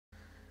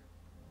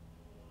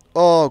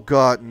Oh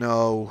god,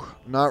 no.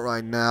 Not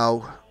right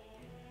now.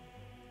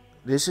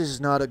 This is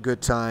not a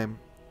good time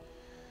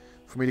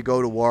for me to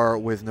go to war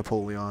with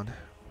Napoleon.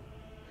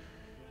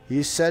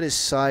 He set his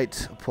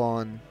sight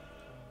upon...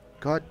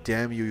 God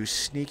damn you, you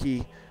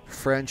sneaky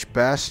French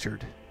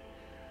bastard.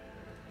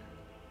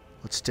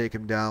 Let's take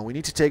him down. We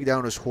need to take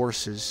down his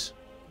horses.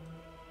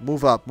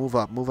 Move up, move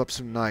up, move up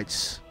some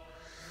knights.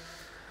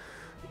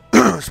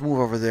 Let's move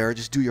over there.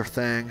 Just do your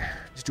thing.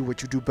 Just do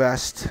what you do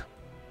best.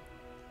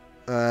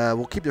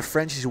 We'll keep the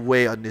Frenchies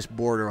away on this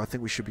border. I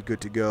think we should be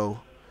good to go.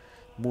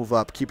 Move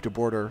up. Keep the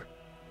border.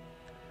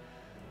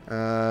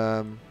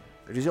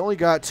 He's only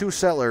got 2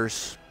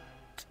 settlers.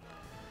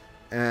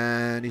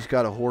 And he's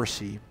got a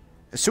horsey.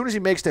 As soon as he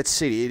makes that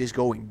city, it is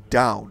going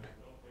down.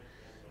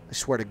 I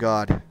swear to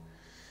God.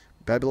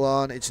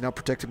 Babylon, it's now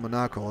protected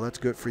Monaco. That's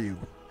good for you.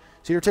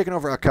 So you're taking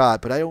over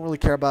Akkad, but I don't really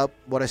care about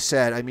what I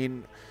said. I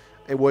mean,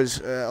 it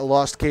was a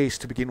lost case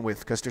to begin with,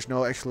 because there's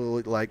no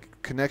actual, like,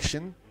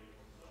 connection.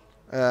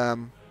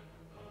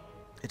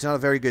 It's not a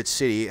very good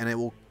city, and it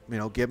will, you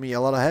know, give me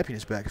a lot of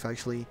happiness back if I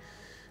actually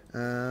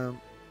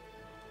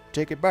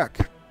take it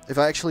back. If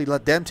I actually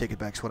let them take it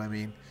back is what I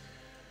mean.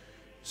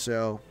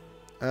 So,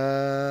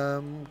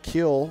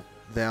 kill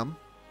them.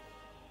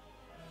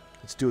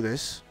 Let's do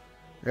this.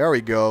 There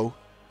we go.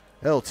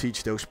 That'll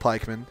teach those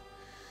pikemen.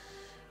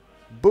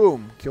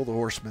 Boom! Kill the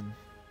horsemen.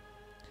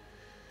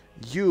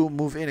 You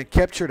move in and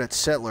capture that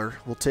settler.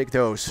 We'll take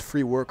those.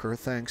 Free worker,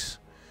 thanks.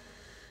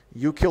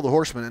 You kill the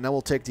horseman, and then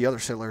we'll take the other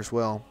settler as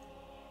well.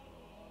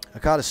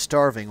 Akkad is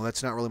starving. Well,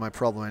 that's not really my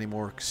problem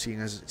anymore, seeing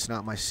as it's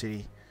not my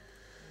city.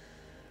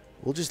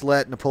 We'll just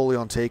let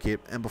Napoleon take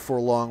it, and before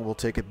long we'll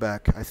take it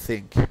back, I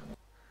think.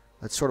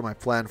 That's sort of my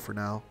plan for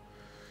now.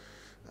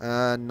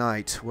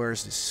 Knight. Where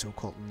is this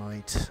so-called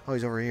knight? Oh,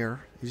 he's over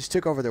here. He just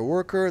took over their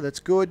worker.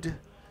 That's good.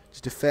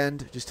 Just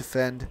defend. Just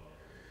defend.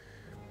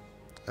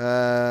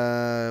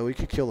 We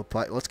could kill the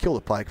pike. Let's kill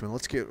the pikeman.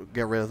 Let's get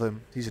rid of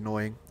him. He's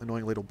annoying.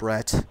 Annoying little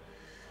brat.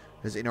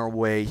 Is in our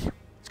way.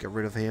 Let's get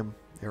rid of him.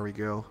 There we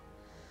go.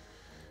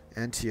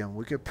 Antium.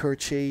 We could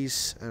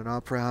purchase an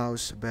opera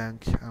house, a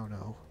bank. I don't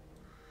know.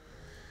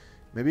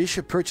 Maybe you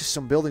should purchase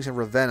some buildings in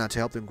Ravenna to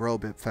help them grow a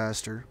bit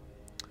faster.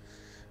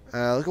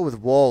 Let's go with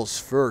walls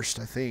first,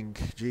 I think.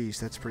 Jeez,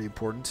 that's pretty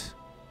important.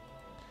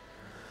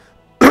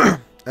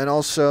 And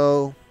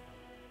also...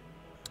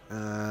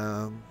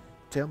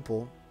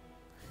 temple.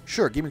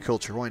 Sure, give me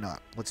culture. Why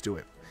not? Let's do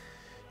it.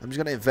 I'm just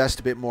going to invest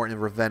a bit more in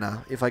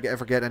Ravenna. If I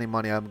ever get any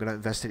money, I'm going to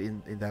invest it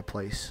in that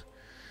place.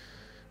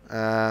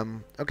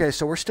 Okay,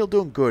 so we're still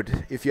doing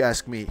good, if you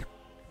ask me.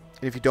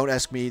 And if you don't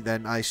ask me,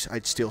 then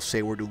I'd still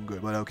say we're doing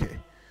good, but okay.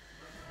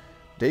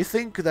 They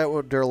think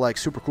that they're like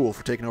super cool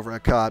for taking over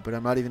Akkad, but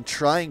I'm not even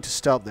trying to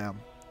stop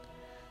them.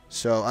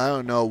 So I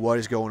don't know what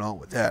is going on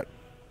with that.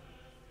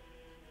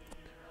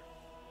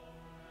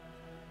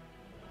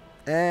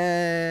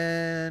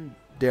 And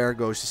there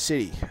goes the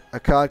city.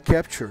 Akkad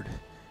captured.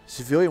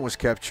 Civilian was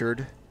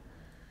captured.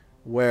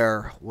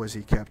 Where was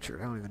he captured?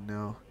 I don't even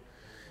know.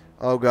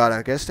 Oh god,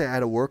 I guess they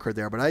had a worker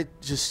there, but I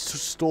just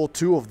stole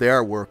 2 of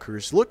their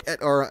workers. Look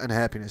at our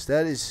unhappiness.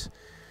 That is...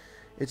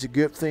 It's a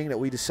good thing that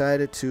we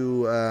decided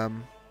to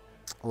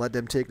let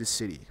them take the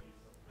city.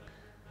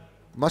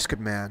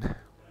 Musketman.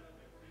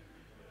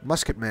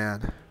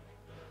 Musketman.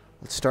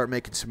 Let's start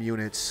making some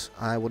units.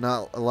 I will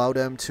not allow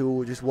them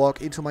to just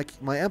walk into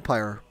my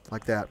empire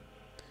like that.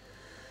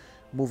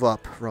 Move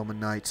up, Roman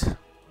Knight.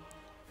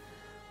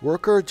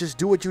 Worker, just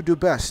do what you do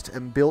best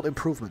and build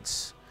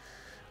improvements.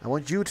 I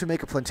want you to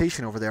make a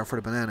plantation over there for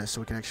the bananas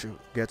so we can actually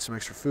get some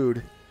extra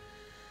food.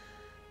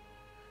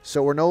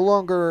 So we're no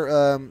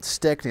longer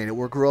stagnated,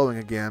 we're growing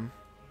again.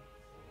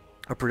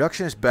 Our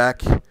production is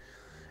back,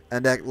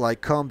 and that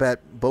like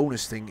combat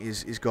bonus thing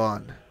is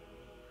gone.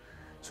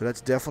 So that's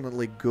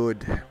definitely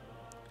good.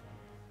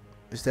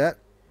 Is that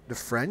the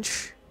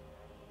French?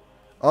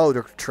 Oh,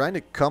 they're trying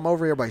to come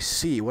over here by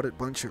sea. What a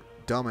bunch of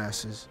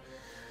dumbasses.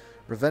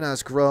 Ravenna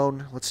has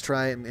grown. Let's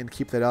try and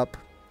keep that up.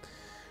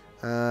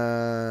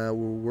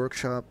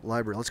 Workshop,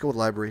 library. Let's go with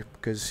library,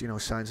 because, you know,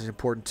 science is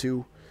important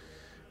too.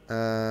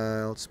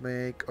 Let's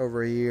make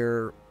over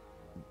here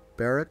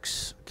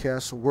barracks,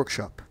 castle,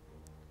 workshop.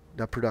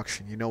 That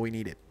production, you know we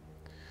need it.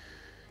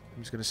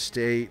 I'm just gonna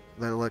stay.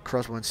 Let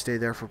Crossbones stay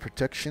there for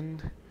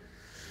protection.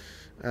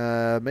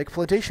 Make a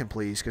plantation,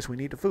 please, because we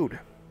need the food.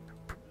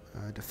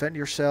 Defend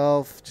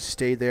yourself. Just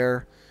stay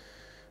there.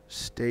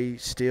 Stay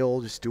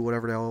still. Just do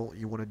whatever the hell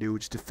you want to do.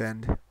 Just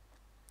defend.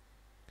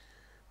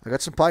 I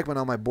got some pikemen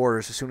on my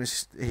borders. As soon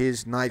as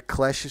his knight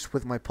clashes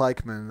with my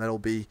pikemen, that'll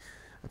be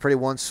a pretty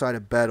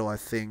one-sided battle, I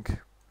think.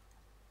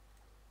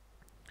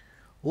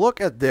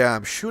 Look at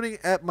them, shooting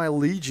at my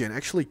legion.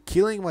 Actually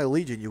killing my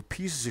legion, you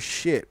pieces of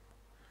shit.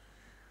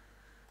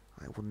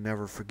 I will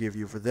never forgive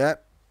you for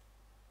that.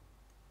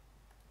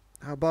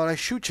 How about I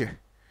shoot you?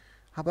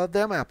 How about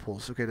them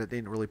apples? Okay, that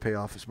didn't really pay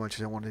off as much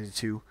as I wanted it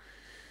to.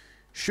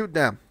 Shoot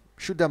them.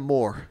 Shoot them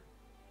more.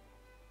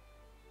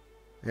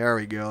 There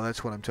we go.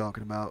 That's what I'm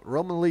talking about.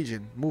 Roman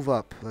Legion, move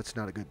up. That's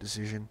not a good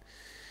decision.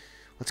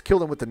 Let's kill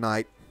them with the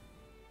knight.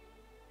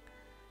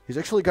 He's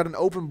actually got an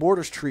open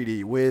borders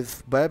treaty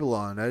with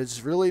Babylon. That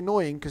is really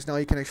annoying because now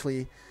he can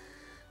actually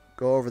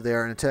go over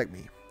there and attack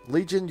me.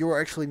 Legion,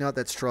 you're actually not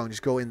that strong.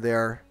 Just go in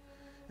there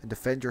and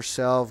defend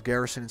yourself.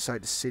 Garrison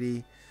inside the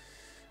city.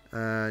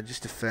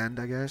 Just defend,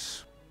 I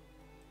guess.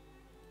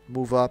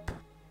 Move up.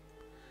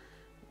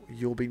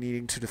 You'll be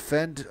needing to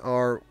defend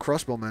our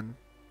crossbowmen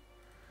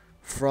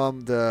from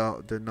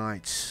the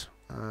knights.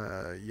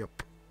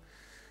 Yep.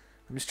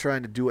 I'm just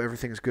trying to do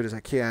everything as good as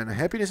I can.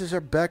 Happinesses are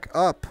back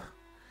up.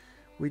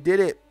 We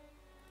did it.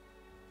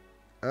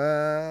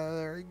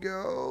 There we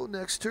go.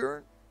 Next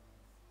turn.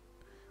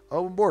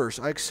 Open borders.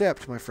 I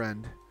accept, my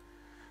friend.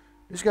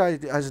 This guy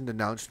hasn't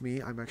denounced me.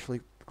 I'm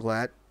actually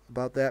glad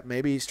about that.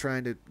 Maybe he's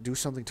trying to do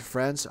something to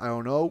France. I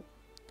don't know.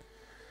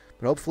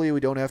 But hopefully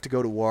we don't have to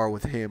go to war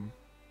with him.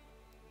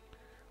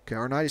 Okay,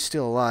 our knight is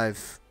still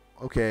alive.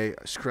 Okay,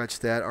 scratch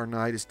that. Our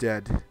knight is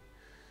dead.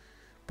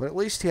 But at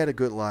least he had a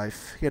good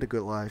life. He had a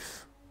good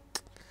life.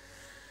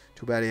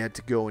 Too bad he had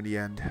to go in the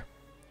end.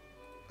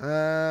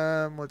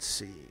 Let's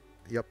see.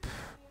 Yep.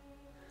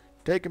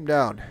 Take him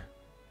down.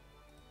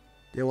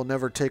 They will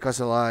never take us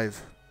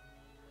alive.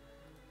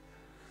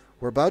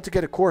 We're about to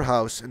get a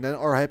courthouse, and then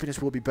our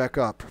happiness will be back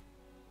up.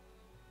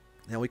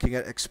 Now we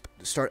can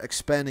start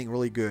expanding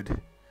really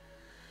good.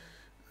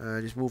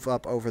 Just move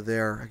up over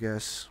there, I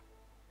guess.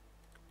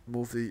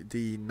 Move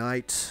the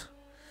knight.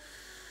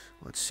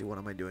 Let's see, what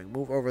am I doing?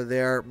 Move over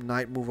there.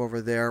 Knight, move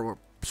over there. We're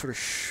sort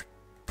of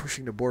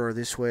pushing the border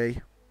this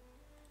way.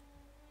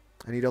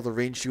 I need all the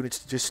ranged units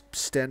to just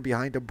stand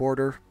behind the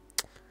border.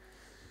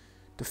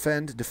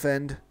 Defend,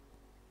 defend.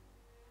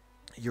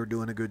 You're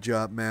doing a good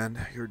job,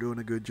 man. You're doing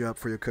a good job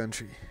for your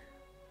country.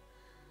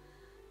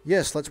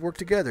 Yes, let's work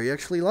together. He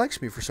actually likes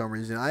me for some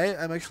reason.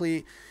 I'm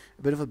actually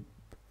a bit of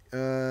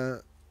a...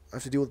 I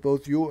have to deal with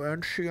both you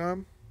and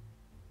Siam.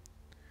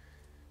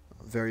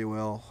 Very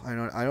well.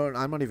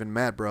 I'm not even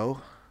mad,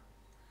 bro.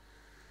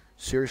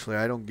 Seriously,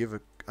 I don't give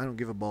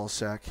a ball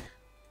sack.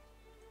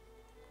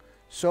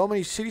 So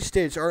many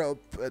city-states are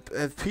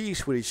at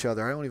peace with each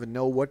other. I don't even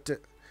know what to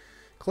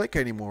click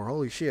anymore.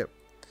 Holy shit.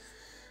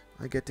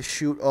 I get to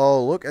shoot.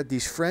 Oh, look at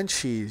these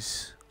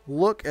Frenchies.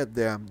 Look at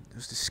them.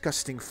 Those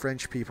disgusting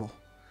French people.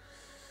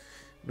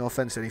 No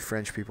offense to any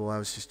French people. I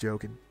was just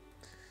joking.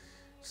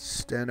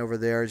 Stand over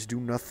there. Just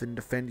do nothing.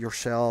 Defend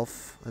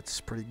yourself.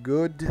 That's pretty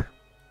good.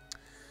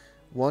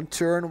 One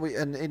turn.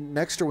 And in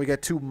next turn we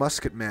get 2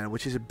 musketmen,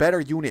 which is a better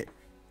unit.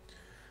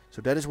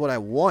 So that is what I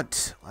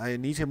want. I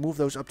need to move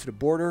those up to the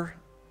border.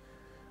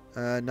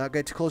 Not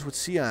get too close with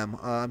Siam.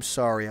 I'm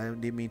sorry. I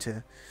didn't mean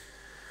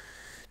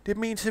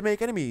to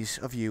make enemies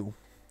of you.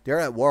 They're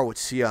at war with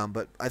Siam,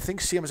 but I think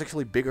Siam is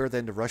actually bigger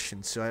than the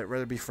Russians, so I'd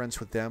rather be friends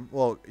with them.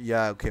 Well,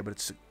 yeah, okay, but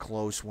it's a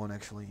close one,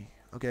 actually.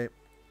 Okay.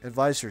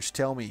 Advisors,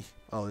 tell me.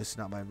 Oh, this is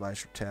not my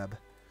advisor tab.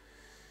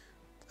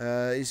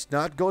 It's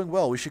not going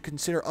well. We should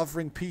consider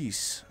offering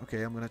peace.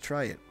 Okay, I'm gonna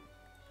try it.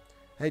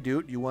 Hey,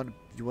 dude, you want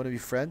to be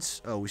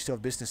friends? Oh, we still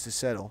have business to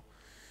settle.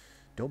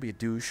 Don't be a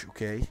douche,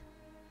 okay?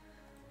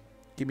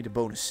 Give me the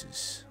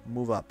bonuses.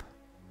 Move up.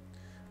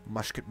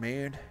 Musket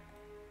man.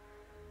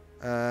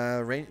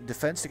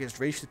 Defense against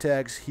ranged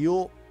attacks.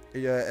 Heal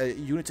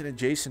units and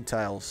adjacent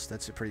tiles.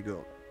 That's a pretty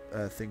good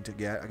thing to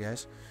get, I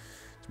guess.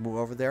 Let's move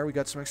over there. We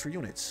got some extra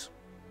units.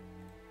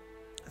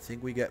 I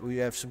think we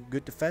have some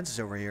good defenses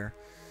over here.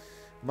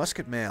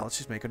 Musket man. Let's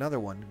just make another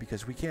one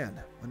because we can.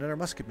 Another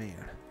musket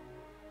man.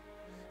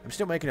 I'm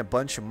still making a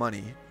bunch of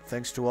money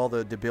thanks to all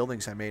the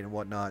buildings I made and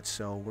whatnot,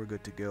 so we're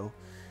good to go.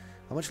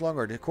 How much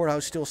longer? The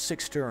courthouse still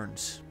 6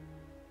 turns.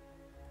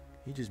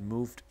 He just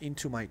moved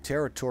into my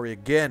territory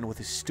again with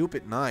his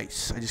stupid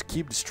knights. I just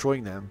keep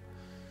destroying them.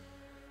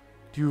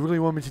 Do you really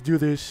want me to do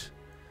this?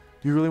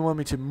 Do you really want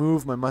me to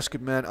move my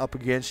musketman up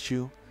against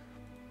you?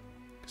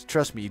 Because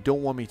trust me, you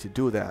don't want me to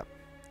do that.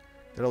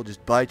 That'll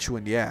just bite you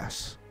in the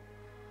ass.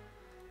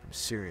 I'm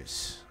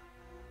serious.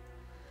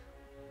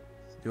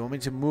 Do you want me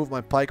to move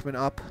my pikemen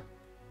up?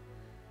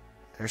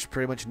 There's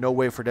pretty much no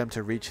way for them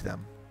to reach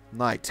them.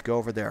 Knight, go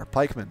over there.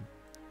 Pikemen,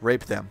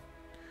 rape them.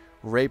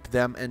 Rape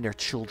them and their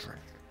children.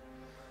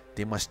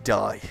 They must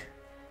die.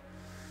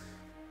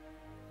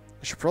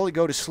 I should probably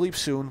go to sleep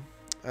soon.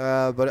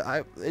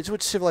 But it's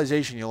with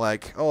Civilization. You're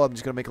like, oh, I'm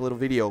just going to make a little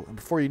video. And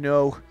before you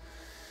know,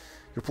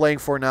 you're playing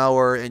for an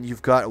hour and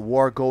you've got a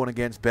war going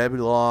against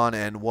Babylon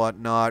and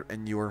whatnot.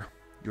 And you're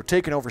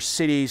taking over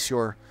cities.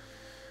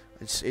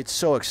 It's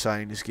so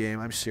exciting, this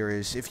game. I'm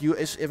serious.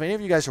 If any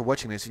of you guys are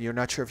watching this and you're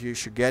not sure if you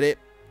should get it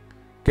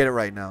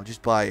right now.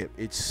 Just buy it.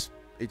 It's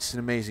an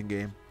amazing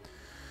game.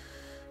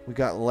 We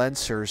got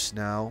Lancers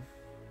now.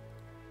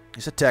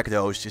 Just attack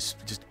those.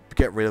 Just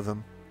get rid of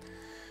them.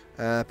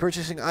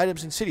 Purchasing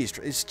items in cities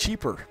is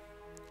cheaper.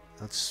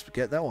 Let's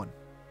get that one.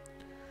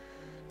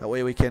 That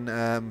way we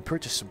can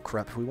purchase some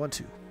crap if we want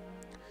to.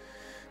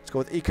 Let's go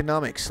with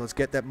economics. Let's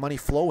get that money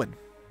flowing.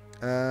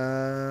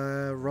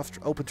 Rough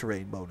open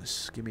terrain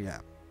bonus. Give me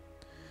that.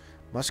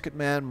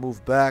 Musketman,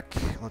 move back.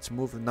 Let's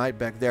move the knight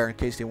back there in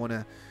case they want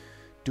to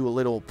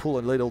pull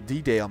a little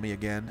D-Day on me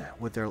again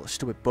with their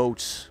stupid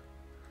boats.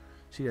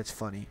 See, that's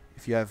funny.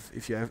 If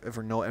you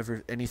ever know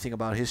anything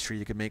about history,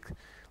 you can make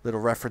little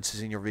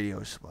references in your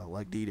videos,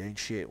 like D-Day and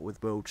shit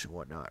with boats and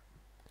whatnot.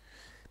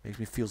 Makes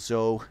me feel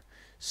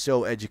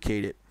so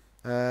educated.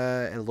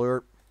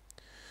 Alert.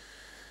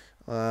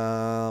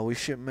 We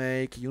should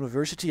make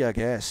university, I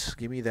guess.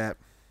 Give me that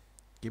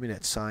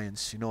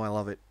science. You know I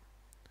love it.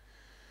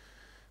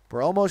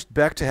 We're almost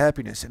back to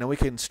happiness, and then we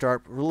can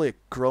start really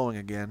growing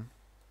again.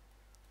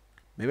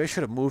 Maybe I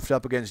should have moved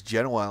up against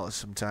Genoa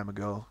some time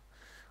ago.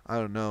 I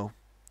don't know.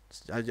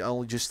 I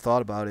only just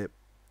thought about it.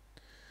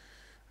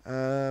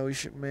 We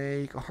should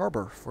make a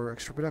harbor for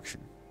extra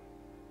production.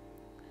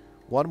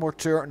 One more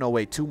turn. No,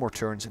 wait, 2 more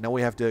turns, and then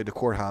we have the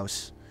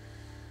courthouse.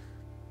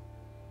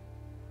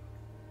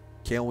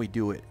 Can we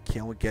do it?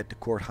 Can we get the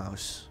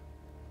courthouse?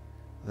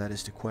 That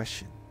is the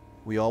question.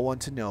 We all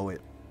want to know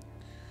it.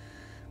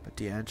 But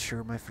the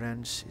answer, my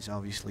friends, is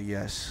obviously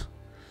yes.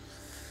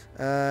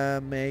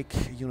 Make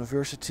a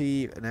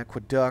university, an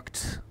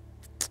aqueduct.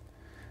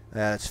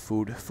 That's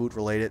food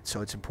related,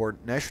 so it's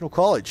important. National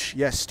College.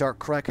 Yes, start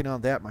cracking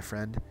on that, my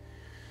friend.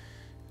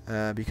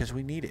 Because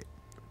we need it.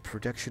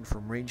 Protection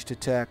from ranged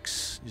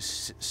attacks.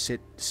 Just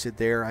sit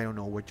there. I don't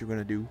know what you're going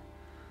to do.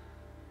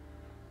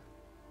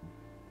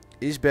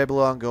 Is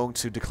Babylon going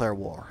to declare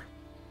war?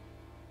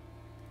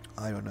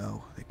 I don't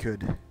know. They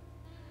could.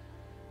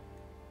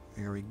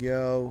 Here we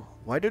go.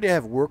 Why do they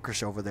have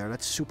workers over there?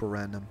 That's super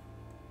random.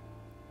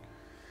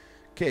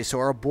 Okay, so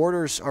our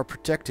borders are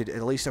protected,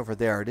 at least over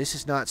there. This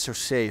is not so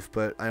safe,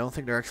 but I don't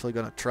think they're actually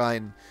going to try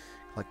and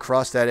like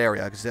cross that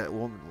area, because that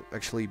won't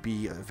actually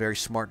be a very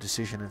smart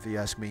decision if you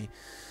ask me.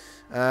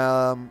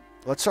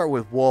 Let's start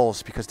with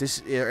walls, because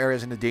this area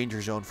is in the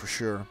danger zone for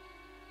sure.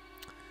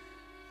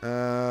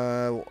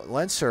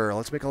 Lancer.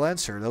 Let's make a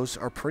Lancer. Those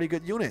are pretty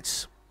good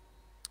units.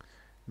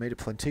 Made a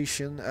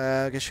plantation.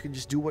 I guess you can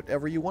just do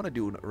whatever you want to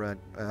do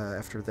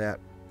after that.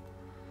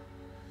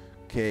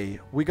 Okay,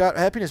 we got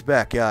happiness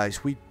back,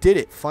 guys. We did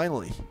it,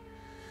 finally.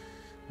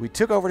 We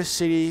took over the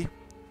city.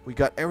 We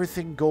got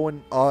everything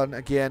going on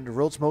again. The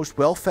world's most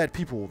well-fed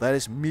people. That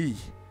is me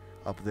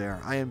up there.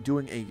 I am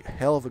doing a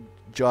hell of a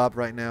job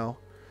right now.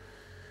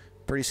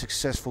 Pretty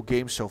successful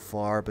game so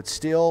far, but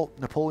still,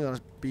 Napoleon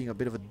is being a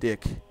bit of a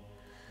dick.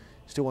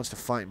 Still wants to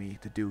fight me,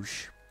 the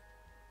douche.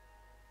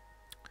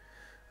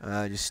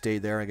 Just stay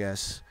there, I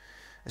guess.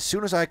 As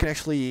soon as I can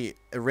actually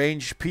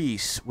arrange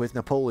peace with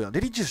Napoleon.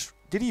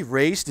 Did he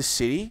raise the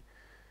city?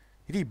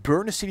 Did he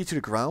burn the city to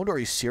the ground? Are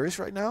you serious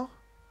right now?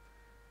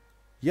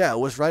 Yeah, it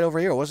was right over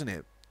here, wasn't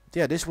it?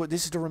 Yeah, this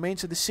is the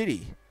remains of the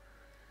city.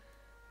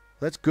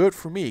 That's good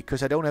for me,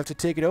 because I don't have to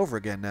take it over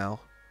again now.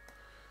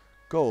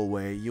 Go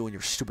away, you and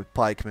your stupid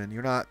pikemen.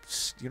 You're not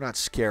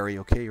scary,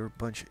 okay? You're a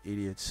bunch of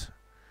idiots.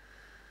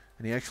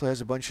 And he actually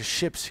has a bunch of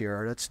ships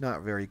here. That's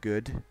not very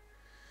good.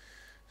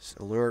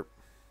 Alert.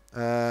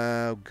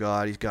 Oh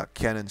god, he's got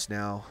cannons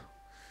now.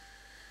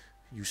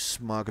 You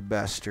smug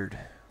bastard.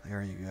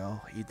 There you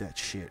go. Eat that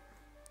shit.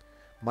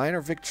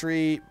 Minor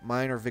victory.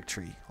 Minor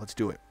victory. Let's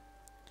do it.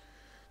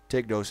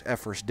 Take those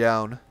effers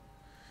down.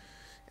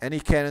 Any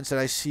cannons that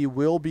I see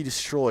will be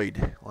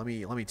destroyed. Let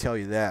me tell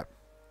you that.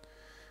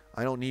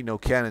 I don't need no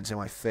cannons in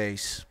my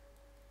face.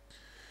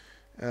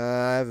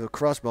 I have a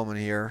crossbowman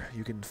here.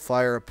 You can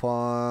fire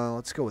upon...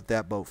 Let's go with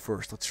that boat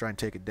first. Let's try and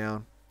take it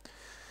down.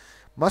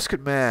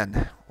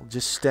 Musketman. We'll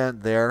just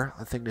stand there.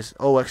 I think this...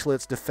 Oh, actually,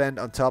 let's defend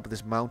on top of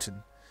this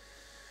mountain.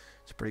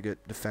 It's a pretty good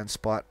defense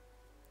spot.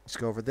 Let's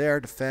go over there.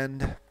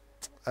 Defend.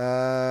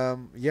 Yeah,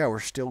 we're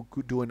still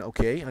doing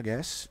okay, I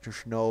guess.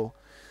 There's no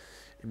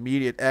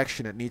immediate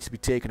action that needs to be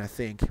taken, I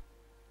think.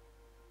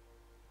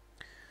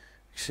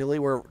 Actually,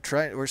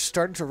 we're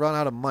starting to run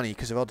out of money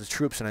because of all the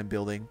troops that I'm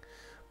building.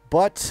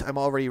 But I'm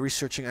already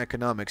researching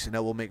economics, and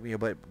that will make me a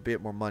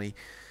bit more money.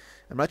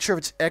 I'm not sure if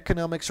it's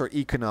economics or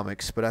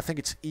economics, but I think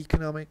it's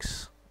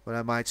economics. But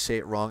I might say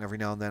it wrong every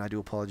now and then. I do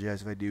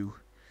apologize if I do.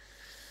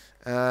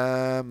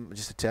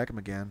 Just attack him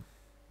again.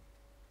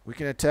 We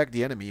can attack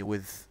the enemy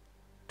with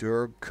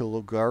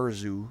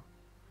Kuragulzu.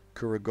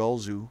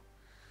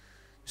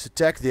 Just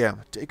attack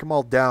them. Take them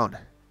all down.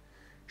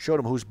 Show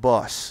them who's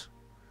boss.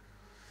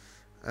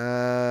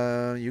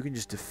 You can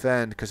just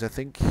defend, because I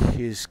think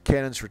his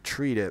cannons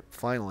retreated,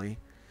 finally.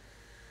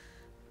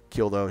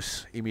 Kill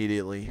those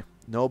immediately.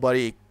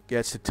 Nobody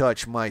gets to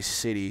touch my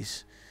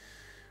cities.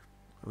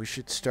 We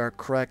should start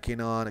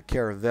cracking on a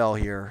caravel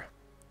here.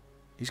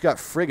 He's got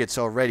frigates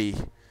already.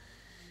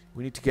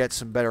 We need to get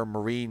some better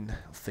marine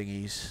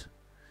thingies.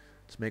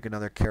 Let's make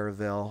another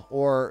caravel.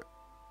 Or,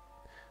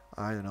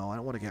 I don't know, I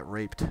don't want to get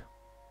raped.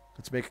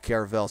 Let's make a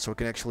caravel so we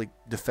can actually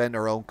defend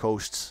our own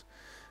coasts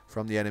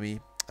from the enemy.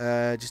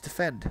 Just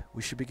defend.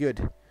 We should be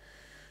good.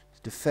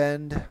 Just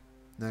defend.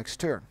 Next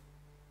turn.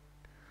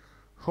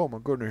 Oh my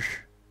goodness.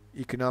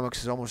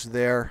 Economics is almost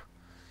there.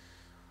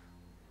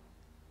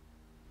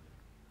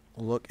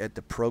 Look at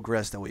the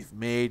progress that we've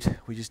made.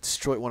 We just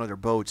destroyed one of their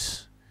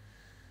boats.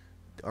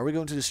 Are we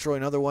going to destroy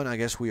another one? I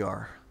guess we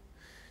are.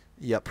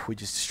 Yep, we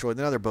just destroyed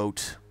another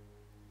boat.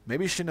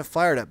 Maybe you shouldn't have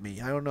fired at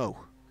me. I don't know.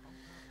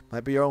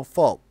 Might be your own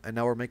fault. And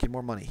now we're making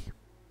more money.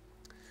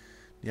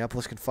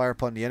 Neapolis can fire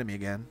upon the enemy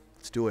again.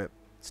 Let's do it.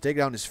 Let's take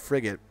down this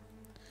frigate.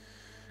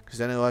 Because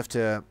then he'll have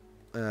to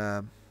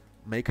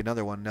make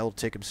another one. That'll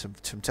take him some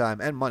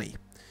time and money.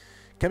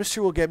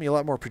 Chemistry will get me a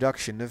lot more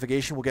production.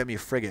 Navigation will get me a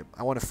frigate.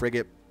 I want a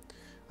frigate.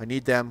 I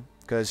need them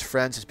because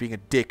France is being a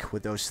dick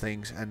with those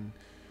things. And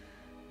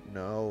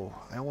no,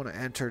 I don't want to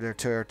enter their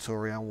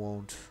territory. I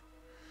won't.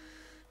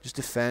 Just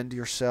defend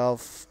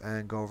yourself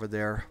and go over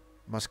there.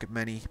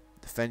 Musketmen,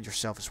 defend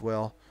yourself as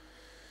well.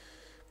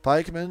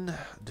 Pikemen,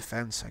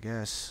 defense, I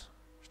guess.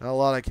 There's not a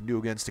lot I can do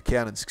against the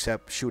cannons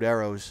except shoot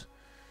arrows.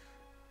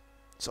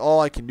 It's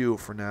all I can do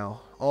for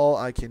now. All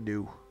I can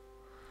do.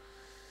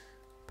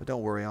 But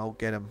don't worry, I'll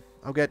get him.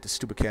 I'll get the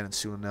stupid cannon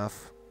soon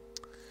enough.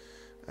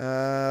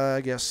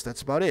 I guess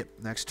that's about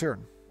it. Next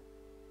turn.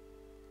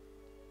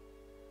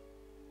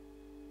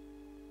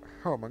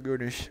 Oh my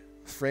goodness.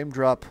 Frame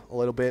drop a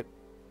little bit.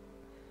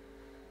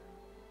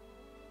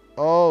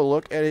 Oh,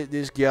 look at it,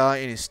 this guy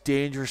and his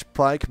dangerous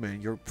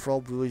pikeman. You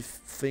probably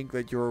think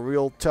that you're a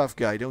real tough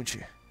guy, don't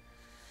you?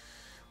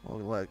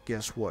 Well,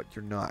 guess what?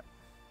 You're not.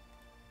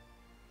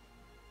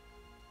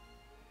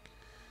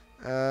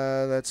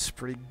 That's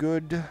pretty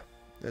good.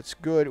 That's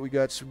good. We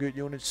got some good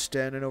units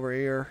standing over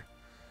here.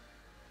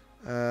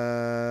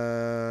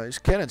 His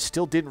cannon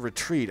still didn't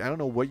retreat. I don't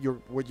know what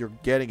you're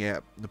getting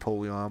at,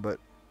 Napoleon, but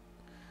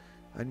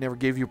I never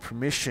gave you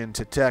permission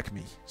to attack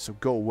me, so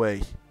go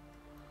away.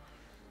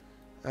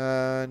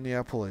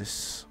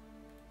 Neapolis.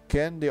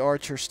 Can the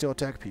archer still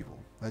attack people?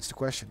 That's the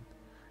question.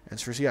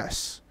 Answer is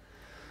yes.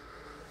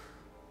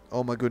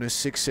 Oh my goodness,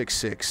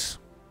 666.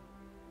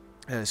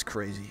 That is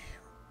crazy.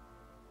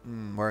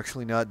 We're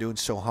actually not doing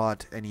so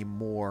hot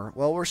anymore.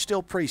 Well, we're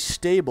still pretty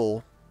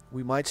stable.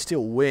 We might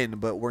still win,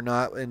 but we're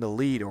not in the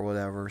lead or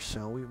whatever,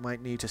 so we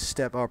might need to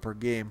step up our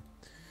game.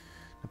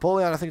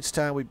 Napoleon, I think it's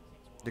time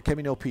there can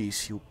be no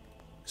peace, you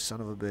son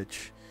of a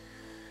bitch.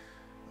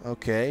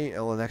 Okay,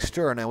 next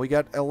turn. Now we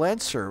got a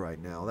Lancer right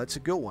now. That's a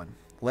good one.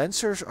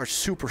 Lancers are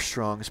super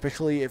strong,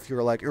 especially if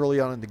you're like early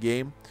on in the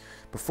game.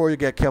 Before you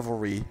get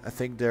cavalry, I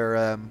think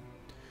they're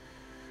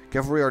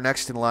cavalry are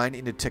next in line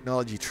in the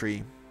technology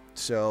tree.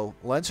 So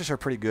Lancers are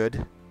pretty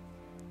good.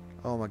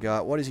 Oh my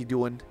god, what is he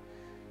doing?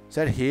 Is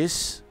that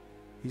his?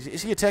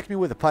 Is he attacking me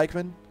with a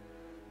pikeman?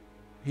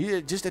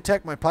 He just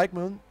attacked my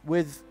pikeman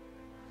with...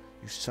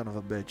 You son of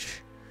a bitch.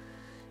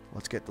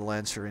 Let's get the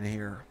Lancer in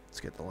here. Let's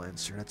get the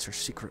Lancer. That's our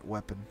secret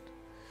weapon.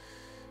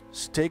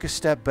 Just take a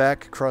step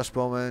back,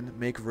 crossbowmen.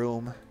 Make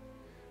room.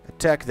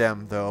 Attack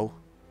them, though.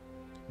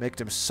 Make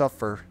them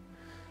suffer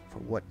for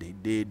what they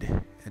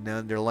did. And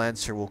then their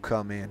Lancer will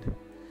come in.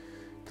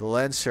 The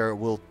Lancer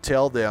will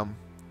tell them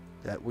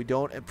that we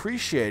don't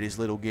appreciate his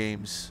little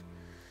games.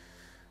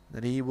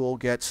 That he will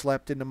get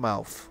slapped in the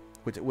mouth.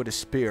 With a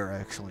spear,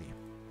 actually.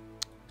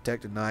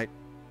 Attack the knight.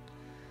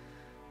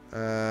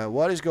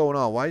 What is going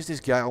on? Why is this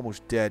guy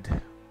almost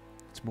dead?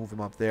 Let's move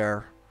him up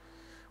there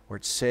where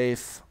it's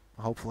safe,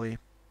 hopefully.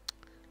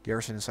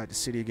 Garrison inside the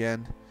city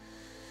again.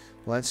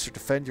 Lancer,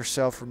 defend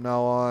yourself from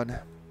now on.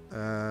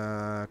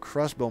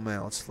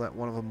 Crossbowmen, let's let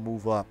one of them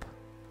move up.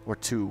 Or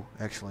two,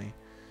 actually.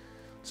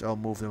 So I'll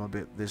move them a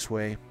bit this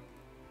way.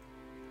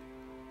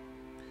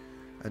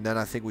 And then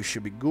I think we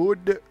should be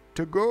good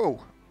to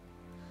go.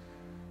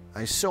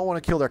 I so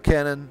want to kill their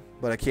cannon,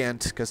 but I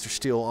can't because they're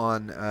still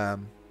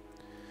on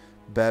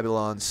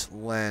Babylon's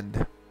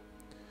land.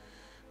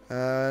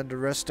 And the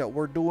rest that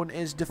we're doing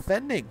is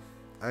defending.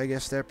 I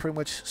guess that pretty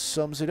much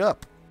sums it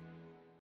up.